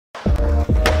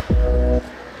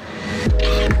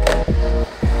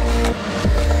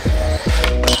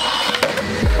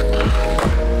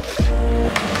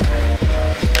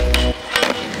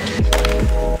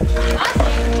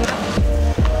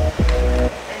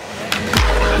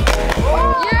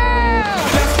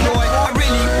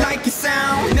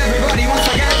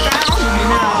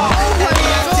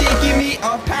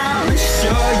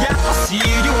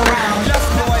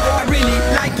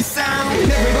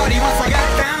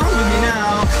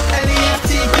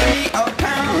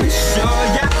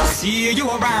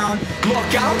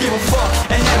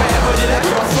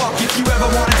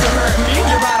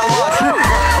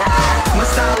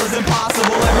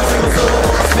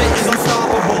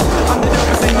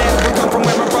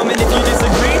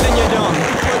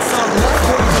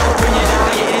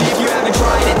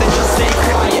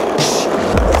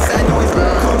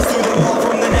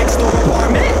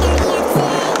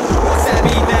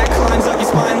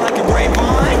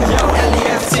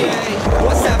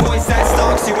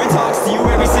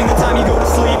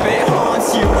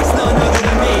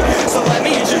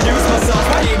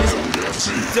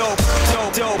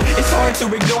hard to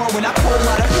ignore. When I pull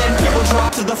out a pen, people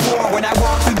drop to the floor. When I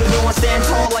walk through the door, stand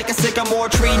tall like a sycamore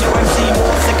tree. No MC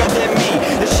more sicker than me.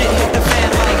 The shit hit the fan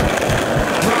like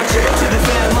launch it to the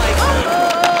fan like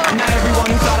not everyone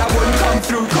who thought I wouldn't come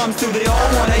through comes through. They all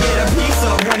wanna get a piece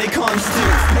of when it comes to